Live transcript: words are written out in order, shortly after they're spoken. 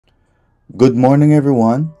Good morning,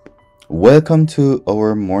 everyone. Welcome to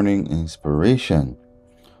our morning inspiration.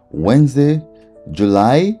 Wednesday,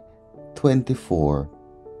 July 24,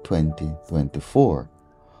 2024.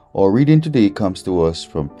 Our reading today comes to us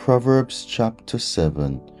from Proverbs chapter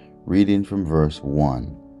 7, reading from verse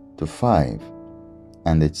 1 to 5.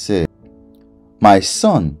 And it says, My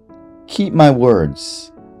son, keep my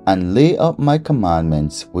words and lay up my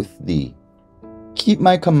commandments with thee. Keep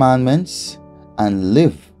my commandments and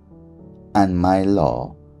live, and my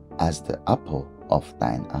law as the apple of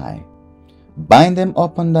thine eye. Bind them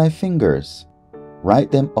upon thy fingers,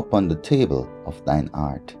 write them upon the table of thine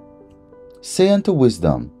heart. Say unto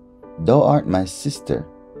wisdom, Thou art my sister,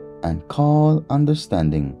 and call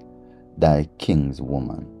understanding thy king's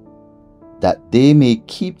woman, that they may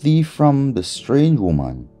keep thee from the strange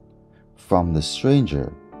woman, from the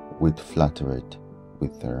stranger which flattereth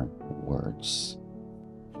with her words.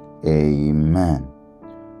 Amen.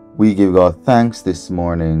 We give God thanks this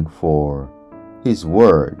morning for His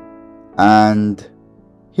Word. And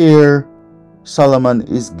here Solomon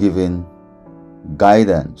is giving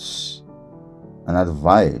guidance and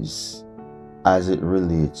advice as it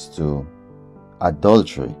relates to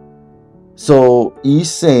adultery. So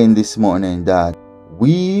he's saying this morning that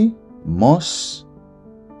we must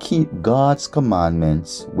keep God's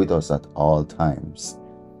commandments with us at all times.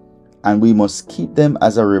 And we must keep them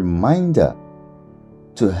as a reminder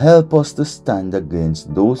to help us to stand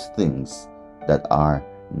against those things that are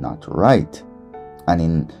not right. And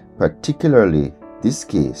in particularly this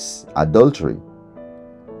case, adultery.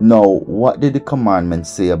 Now, what did the commandment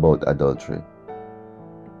say about adultery?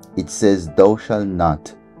 It says, Thou shalt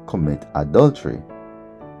not commit adultery.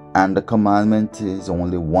 And the commandment is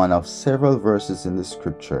only one of several verses in the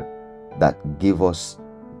scripture that give us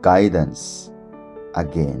guidance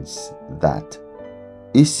against that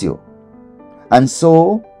issue. And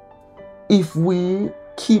so, if we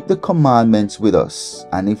keep the commandments with us,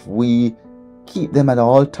 and if we keep them at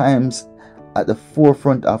all times at the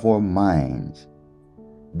forefront of our minds,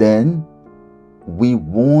 then we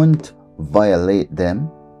won't violate them,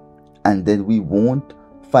 and then we won't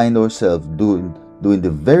find ourselves doing the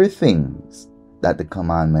very things that the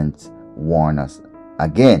commandments warn us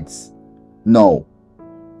against. No,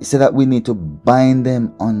 he said that we need to bind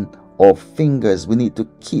them on our fingers. We need to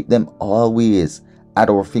keep them always at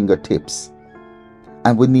our fingertips,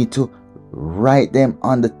 and we need to write them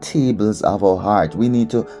on the tables of our heart. We need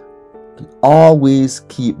to always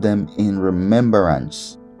keep them in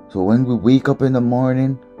remembrance. So when we wake up in the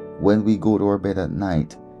morning, when we go to our bed at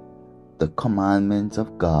night, the commandments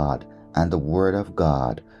of God and the Word of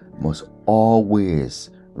God must always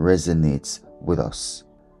resonate with us.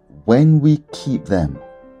 When we keep them,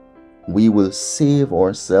 we will save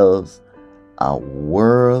ourselves a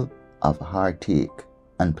world of heartache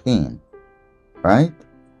and pain, right?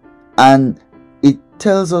 And it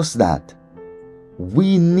tells us that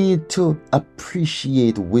we need to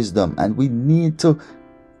appreciate wisdom, and we need to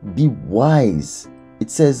be wise. It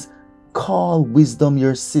says, call wisdom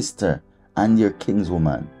your sister and your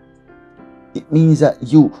kinswoman. It means that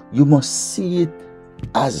you must see it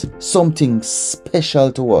as something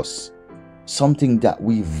special to us, something that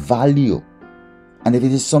we value. And if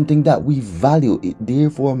it is something that we value, it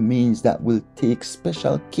therefore means that we'll take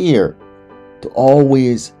special care to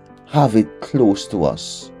always have it close to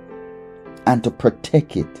us and to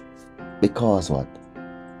protect it, because what?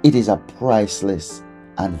 It is a priceless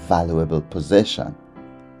and valuable possession.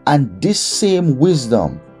 And this same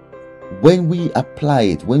wisdom, when we apply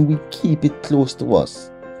it, when we keep it close to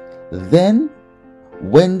us, then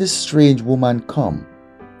when the strange woman come,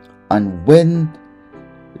 and when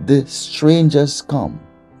the strangers come,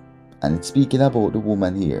 and it's speaking about the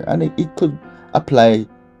woman here, and it could apply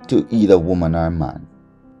to either woman or man.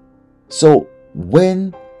 So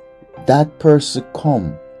when that person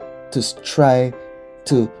come to try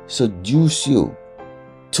to seduce you,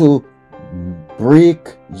 to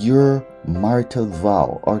break your marital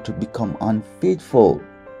vow, or to become unfaithful,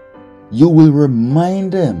 you will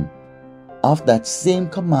remind them of that same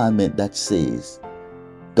commandment that says,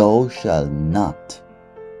 Thou shalt not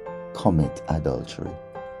commit adultery.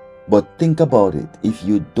 But think about it. If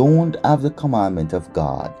you don't have the commandment of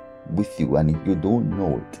God with you, and if you don't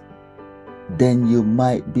know it, then you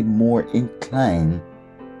might be more inclined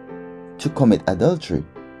to commit adultery,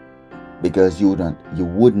 because you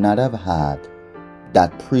would not have had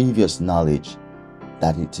that previous knowledge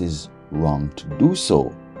that it is wrong to do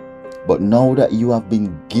so. But now that you have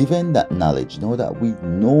been given that knowledge, now that we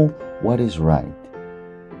know what is right,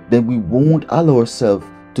 then we won't allow ourselves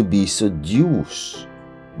to be seduced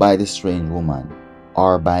by the strange woman,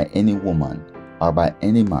 or by any woman, or by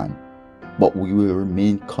any man. but we will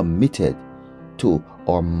remain committed to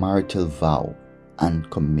our marital vow and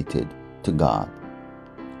committed to God.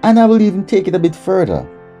 And I will even take it a bit further,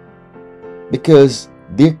 because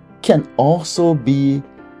there can also be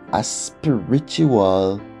a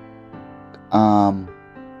spiritual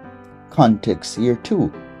context here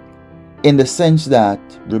too, in the sense that,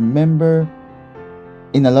 remember,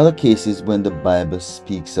 in a lot of cases when the Bible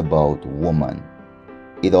speaks about woman,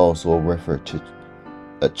 it also refers to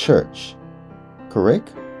a church,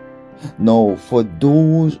 correct? Now, for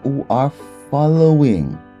those who are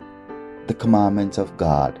following the commandments of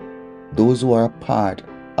God, those who are a part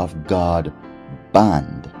of God's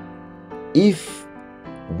band, if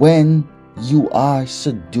when you are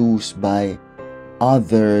seduced by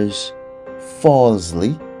others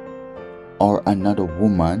falsely, or another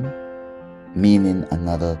woman, meaning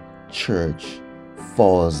another church,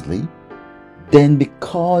 falsely, then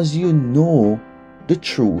because you know the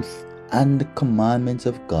truth and the commandments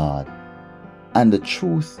of God and the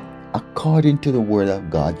truth according to the word of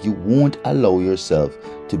God, you won't allow yourself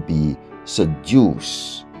to be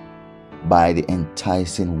seduced by the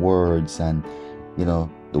enticing words and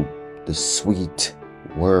the sweet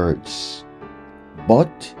words,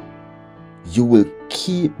 but you will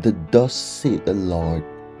keep the thus saith the Lord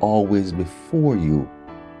always before you.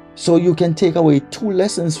 So you can take away two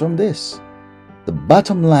lessons from this. The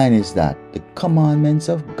bottom line is that the commandments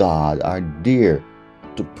of God are there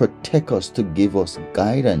to protect us, to give us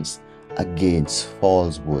guidance against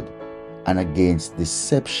falsehood and against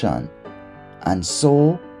deception. And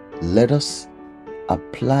so let us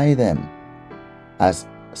apply them, as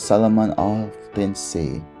Solomon often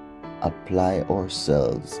say, apply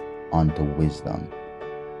ourselves unto wisdom.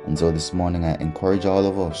 And so this morning I encourage all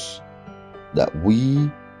of us that we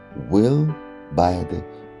will, by the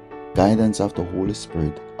guidance of the Holy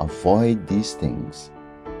Spirit, avoid these things,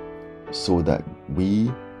 so that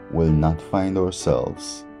we will not find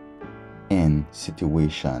ourselves in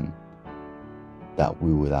situation that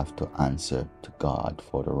we will have to answer to God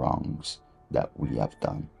for the wrongs that we have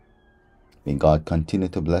done. May God continue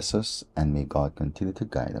to bless us, and may God continue to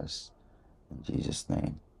guide us. In Jesus'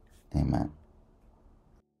 name, amen.